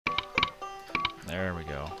There we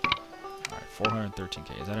go. Alright,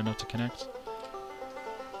 413k. Is that enough to connect?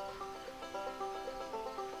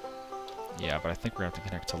 Yeah, but I think we're going to have to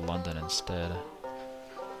connect to London instead.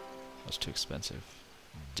 That's too expensive.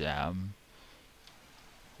 Damn.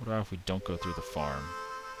 What about if we don't go through the farm?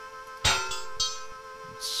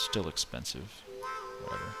 It's still expensive.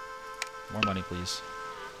 Whatever. More money, please.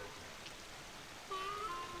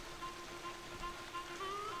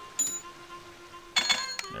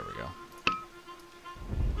 There we go.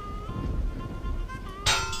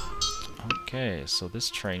 Okay, so this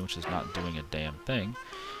train, which is not doing a damn thing,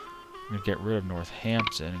 I'm going to get rid of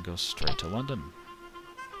Northampton and go straight to London.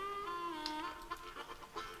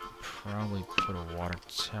 Probably put a water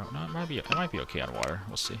tower. No, it might be okay on water.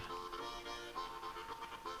 We'll see.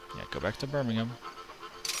 Yeah, go back to Birmingham.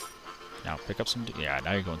 Now pick up some. Yeah,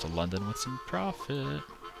 now you're going to London with some profit.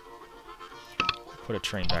 Put a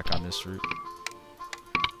train back on this route.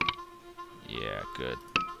 Yeah, good.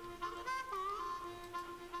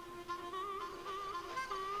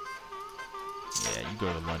 Yeah, you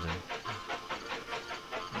go to London.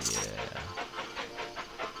 Yeah.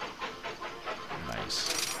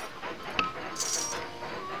 Nice.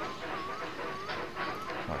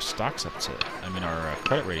 Our stock's up to, our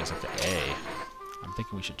credit rating's up to A. I'm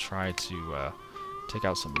thinking we should try to take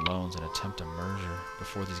out some loans and attempt a merger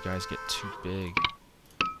before these guys get too big.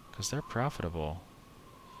 Because they're profitable.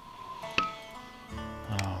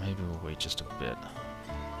 Oh, maybe we'll wait just a bit.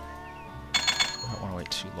 I don't want to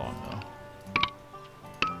wait too long, though.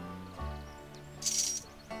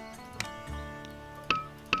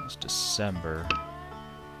 It's December.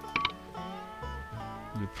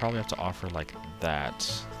 We'd probably have to offer like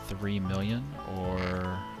that. 3 million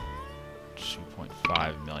or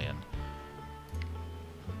 2.5 million.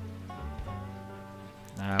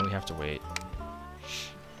 Nah, we have to wait.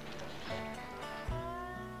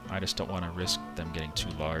 I just don't want to risk them getting too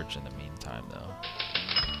large in the meantime, though.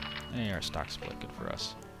 Hey, our stock split, good for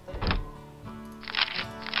us.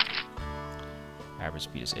 Average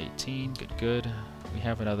speed is 18, good, good. We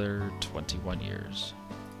have another 21 years.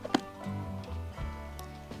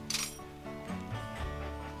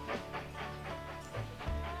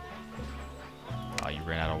 Oh, you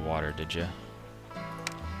ran out of water, did you?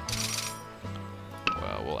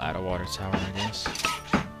 Well, we'll add a water tower, I guess.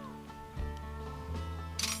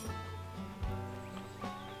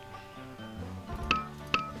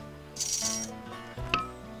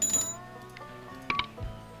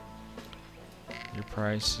 Your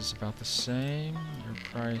price is about the same. Your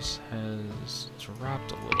price has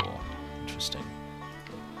dropped a little. Interesting.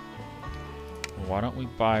 Well, why don't we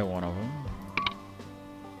buy one of them?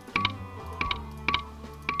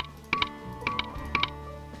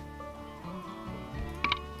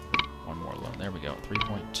 One more loan. There we go.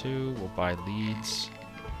 3.2. We'll buy leads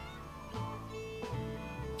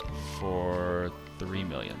for 3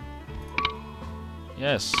 million.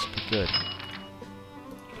 Yes, good.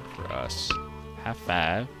 Good for us. Half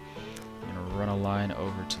 5. I'm going to run a line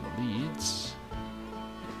over to Leeds.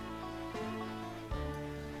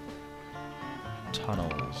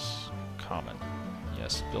 Tunnels. Common.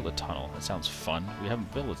 Yes, build a tunnel. That sounds fun. We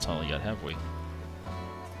haven't built a tunnel yet, have we?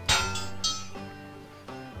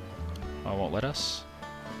 Oh, it won't let us?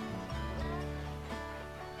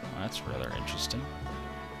 Well, that's rather interesting.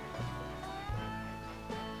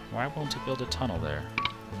 Why won't it build a tunnel there?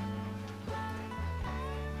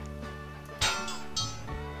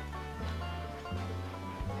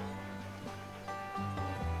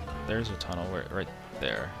 There's a tunnel right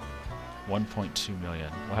there. 1.2 million.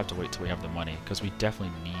 We'll have to wait till we have the money, because we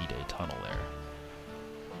definitely need a tunnel there.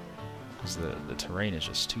 Because the terrain is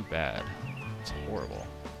just too bad. It's horrible.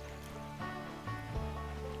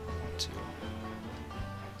 2.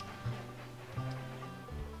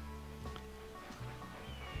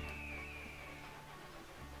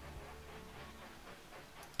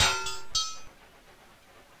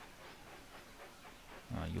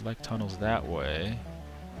 You like tunnels that way.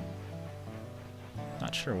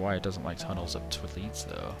 Not sure why it doesn't like tunnels up to Leeds,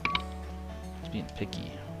 though. It's being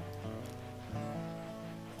picky.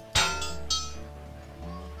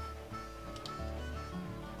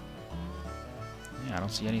 Yeah, I don't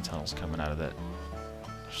see any tunnels coming out of that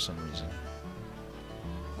for some reason.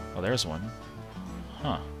 Oh, there's one.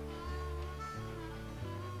 Huh.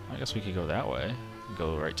 I guess we could go that way.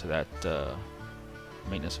 Go right to that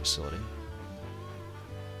maintenance facility.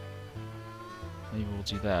 Maybe we'll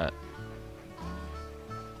do that.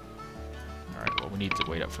 Alright, well, we need to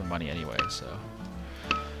wait up for money anyway, so.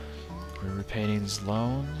 We're repaying these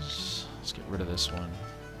loans. Let's get rid of this one.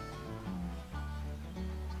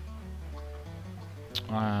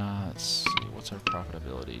 Let's see, what's our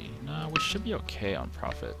profitability? No, we should be okay on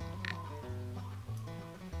profit.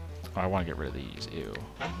 Oh, I want to get rid of these. Ew.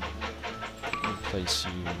 Replace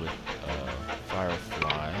you with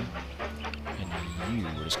Firefly. And you,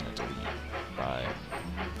 we're just going to delete. Bye.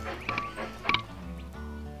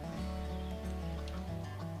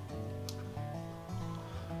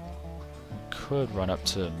 Could run up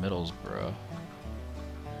to Middlesbrough.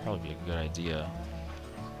 Probably be a good idea.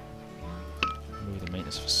 Move the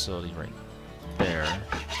maintenance facility right there.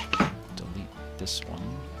 Delete this one.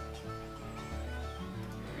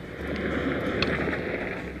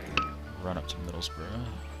 Run up to Middlesbrough.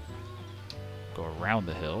 Go around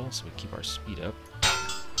the hill so we keep our speed up.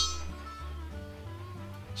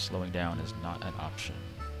 Slowing down is not an option.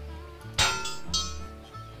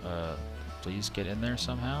 Please get in there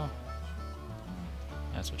somehow?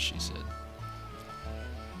 That's what she said.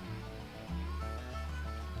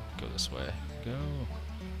 Go this way. Go.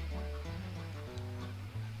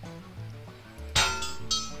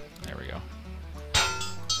 There we go.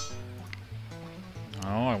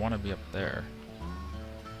 Oh, I want to be up there.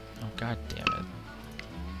 Oh, god damn it.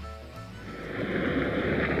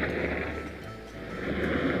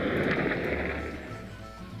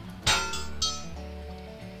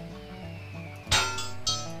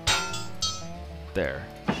 There.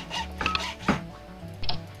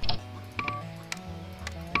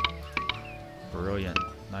 Brilliant.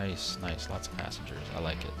 Nice, nice. Lots of passengers. I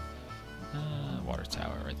like it. Water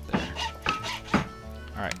tower right there.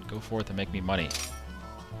 Alright, go forth and make me money.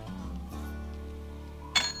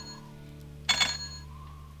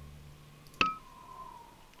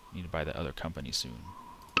 Need to buy the other company soon.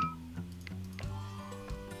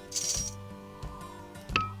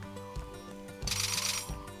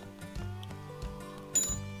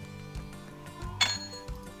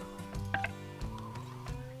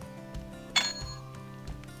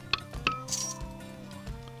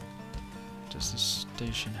 Does this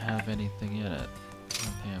station have anything in it?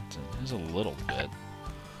 Northampton. There's a little bit.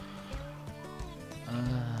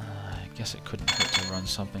 I guess it couldn't hurt to run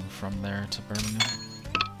something from there to Birmingham.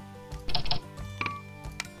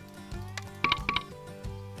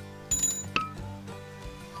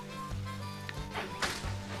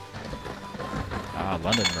 Ah,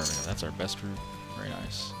 London, Birmingham. That's our best route. Very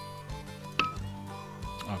nice.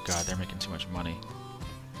 Oh god, they're making too much money.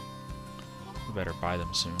 We better buy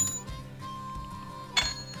them soon.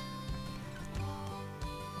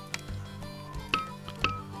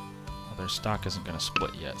 Their stock isn't going to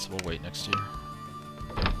split yet, so we'll wait next year.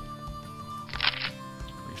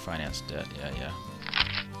 Refinance debt, yeah.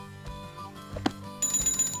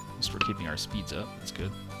 At least we're keeping our speeds up, that's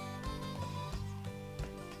good.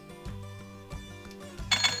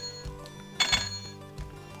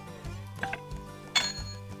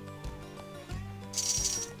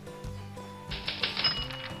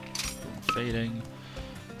 Fading.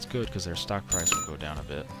 It's good because their stock price will go down a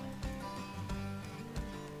bit.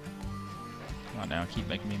 Come on now, keep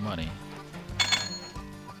making me money.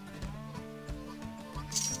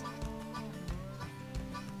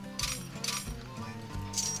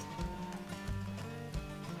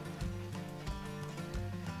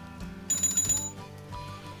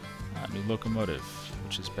 New locomotive,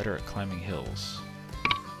 which is better at climbing hills.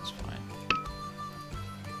 That's fine.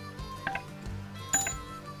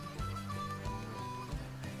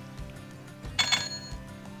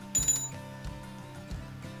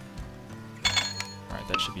 Alright,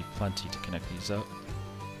 that should be plenty to connect these up.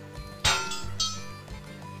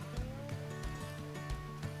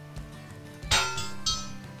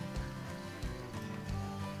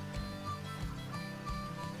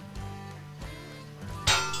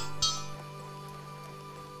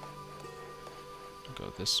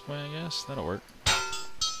 Go this way, I guess. That'll work.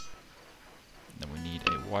 Then we need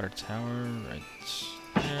a water tower right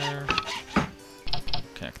there.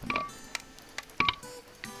 Connect them up.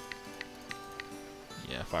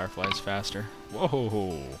 Yeah, Firefly's faster.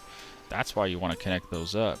 Whoa! That's why you want to connect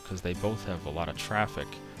those up, because they both have a lot of traffic,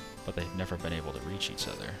 but they've never been able to reach each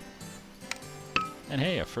other. And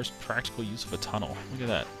hey, a first practical use of a tunnel. Look at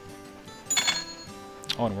that.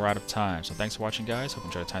 Oh, and we're out of time. So thanks for watching, guys. Hope you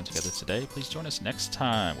enjoyed the time together today. Please join us next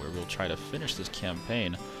time, where we'll try to finish this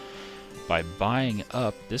campaign by buying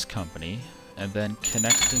up this company and then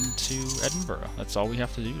connecting to Edinburgh. That's all we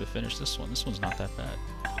have to do to finish this one. This one's not that bad.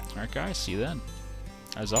 Alright, guys. See you then.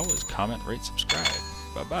 As always, comment, rate, subscribe.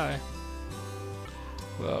 Bye-bye.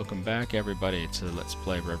 Welcome back, everybody, to Let's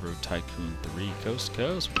Play Railroad Tycoon 3 Coast to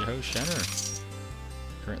Coast with your host, Shenner.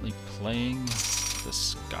 Currently playing the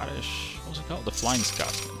Scottish, what was it called? The Flying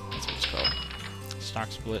Scotsman. That's what it's called.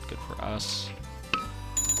 Stock split, good for us.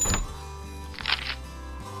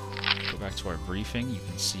 Go back back to our briefing. You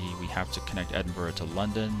can see we have to connect Edinburgh to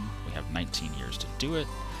London. We have 19 years to do it.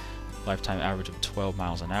 Lifetime average of 12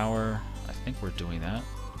 miles an hour. I think we're doing that.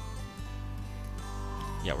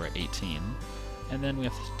 Yeah, we're at 18. And then we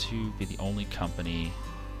have to be the only company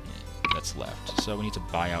that's left. So we need to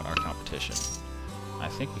buy out our competition. I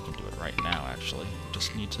think we can do it right now, actually. We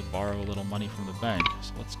just need to borrow a little money from the bank.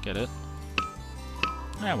 So let's get it.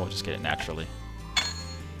 Yeah, we'll just get it naturally.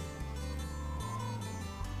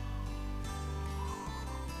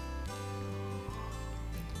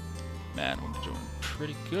 Man, we're doing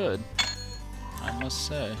pretty good, I must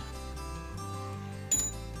say.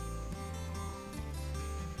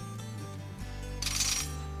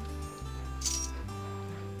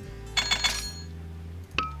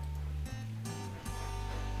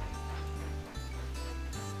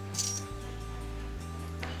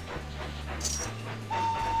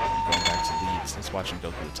 Going back to Leeds. Let's watch him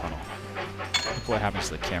go through the tunnel. Look what happens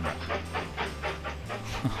to the camera.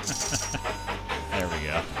 There we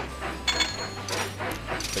go.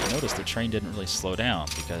 But you notice the train didn't really slow down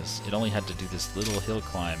because it only had to do this little hill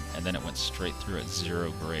climb and then it went straight through at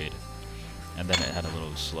 0 grade. And then it had a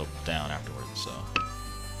little slope down afterwards, so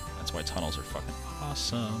that's why tunnels are fucking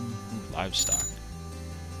awesome. Ooh, livestock.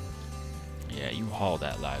 Yeah, you haul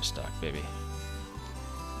that livestock, baby.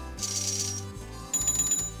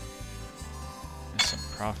 There's some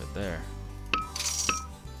profit there.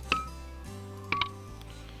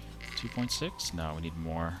 2.6? No, we need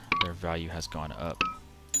more. Their value has gone up.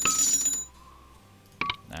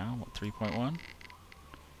 Now, what, 3.1?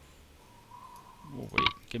 We'll wait.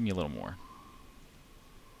 Give me a little more.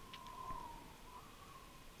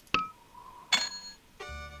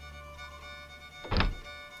 A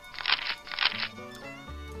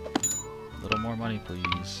little more money,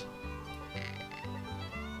 please.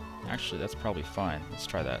 Actually, that's probably fine. Let's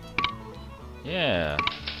try that. Yeah.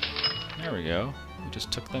 There we go. We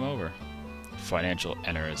just took them over. Financial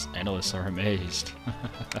analysts are amazed.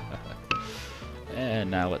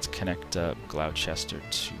 And now let's connect Gloucester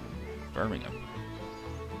to Birmingham.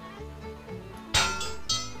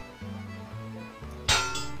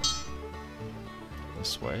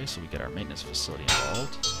 This way, so we get our maintenance facility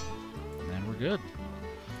involved. And then we're good.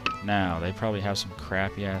 Now, they probably have some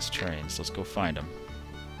crappy-ass trains. Let's go find them.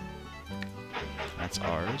 That's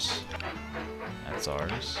ours. That's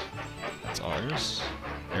ours. That's ours.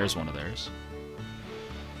 There's one of theirs.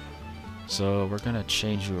 So we're gonna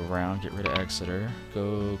change you around, get rid of Exeter,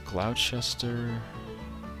 go Gloucester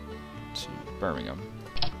to Birmingham.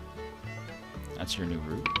 That's your new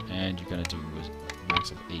route, and you're gonna do a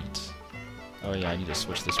max of 8. Oh yeah, I need to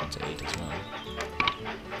switch this one to 8 as well.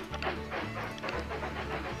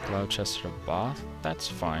 Gloucester to Bath, that's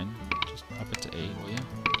fine. Just up it to 8, will you?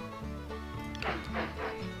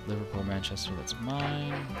 Liverpool, Manchester, that's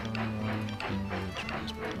mine. Cambridge,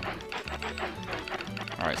 Middlesbrough.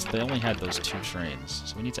 Alright, so they only had those 2 trains,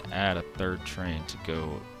 so we need to add a 3rd train to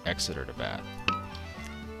go Exeter to Bath.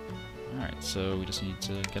 Alright, so we just need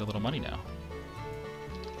to get a little money now.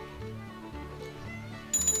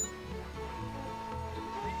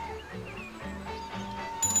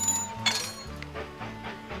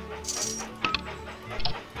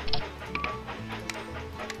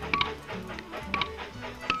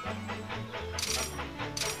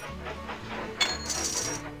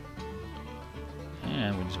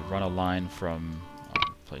 And we need to run a line from,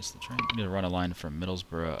 place the train. We need to run a line from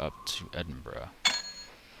Middlesbrough up to Edinburgh.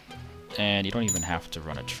 And you don't even have to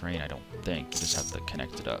run a train, I don't think. You just have to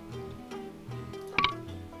connect it up.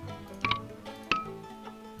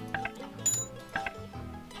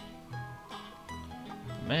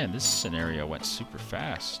 Man, this scenario went super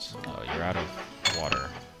fast. Oh, you're out of water.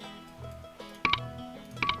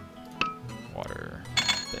 Water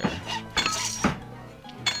there.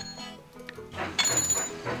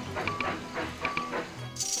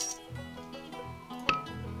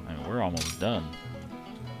 I mean, we're almost done.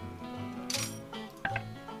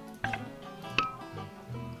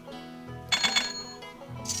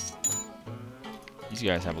 These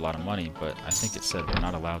guys have a lot of money, but I think it said we're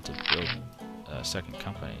not allowed to build a second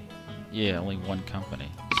company. Yeah, only one company.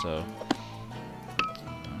 So,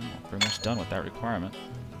 pretty much done with that requirement.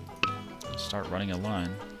 Let's start running a line.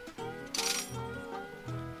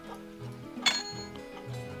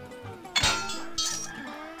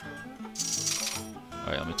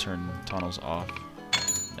 Alright, let me turn tunnels off.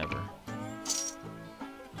 Never.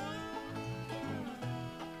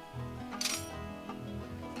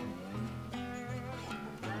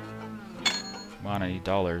 Come on, I need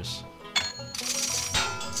dollars.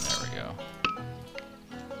 There we go.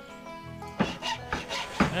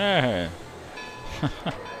 Hey!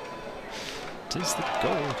 'Tis the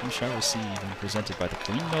gold you shall receive, and presented by the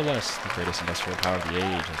Queen no less. The greatest industrial power of the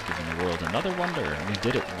age has given the world another wonder, and we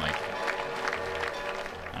did it in like,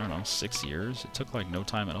 I don't know, 6 years? It took like no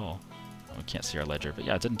time at all. Oh, we can't see our ledger, but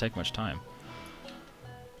yeah, it didn't take much time.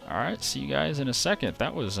 Alright, see you guys in a second.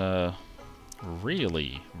 That was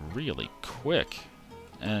really, really quick.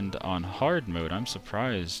 And on hard mode, I'm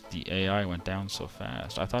surprised the AI went down so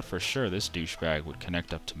fast. I thought for sure this douchebag would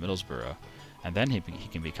connect up to Middlesbrough, and then he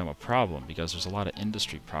can become a problem, because there's a lot of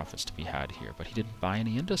industry profits to be had here, but he didn't buy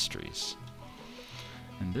any industries.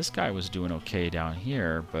 And this guy was doing okay down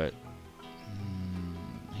here, but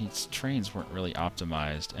his trains weren't really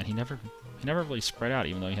optimized, and he never really spread out,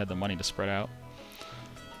 even though he had the money to spread out.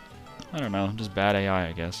 I don't know, just bad AI,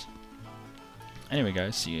 I guess. Anyway,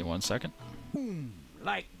 guys, see you in 1 second. Boom,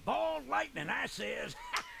 like ball lightning, I says.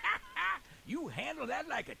 You handled that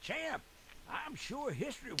like a champ. I'm sure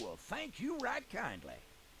history will thank you right kindly.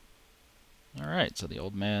 Alright, so the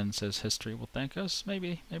old man says history will thank us.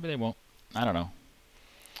 Maybe they won't. I don't know.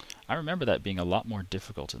 I remember that being a lot more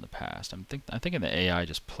difficult in the past. I'm thinking the AI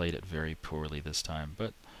just played it very poorly this time,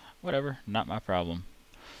 but whatever, not my problem.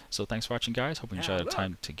 So thanks for watching, guys. Hope you enjoyed our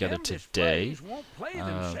time together today. Won't play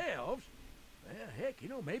themselves. Well, heck, you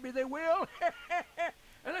know, maybe they will.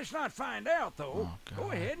 Let's not find out, though. Oh,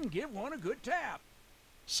 go ahead and give one a good tap.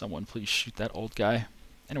 Someone please shoot that old guy.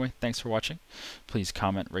 Anyway, thanks for watching. Please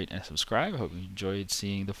comment, rate, and subscribe. I hope you enjoyed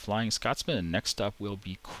seeing the Flying Scotsman. Next up, we'll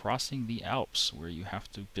be crossing the Alps, where you have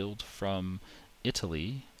to build from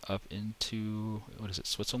Italy up into, what is it,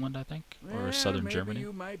 Switzerland, I think? Or southern Germany?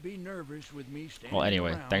 You might be nervous with me standing well,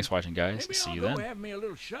 anyway, around. Thanks for watching, guys. Maybe See I'll you go then. have me a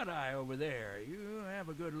little shut-eye over there. You have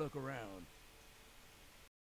a good look around.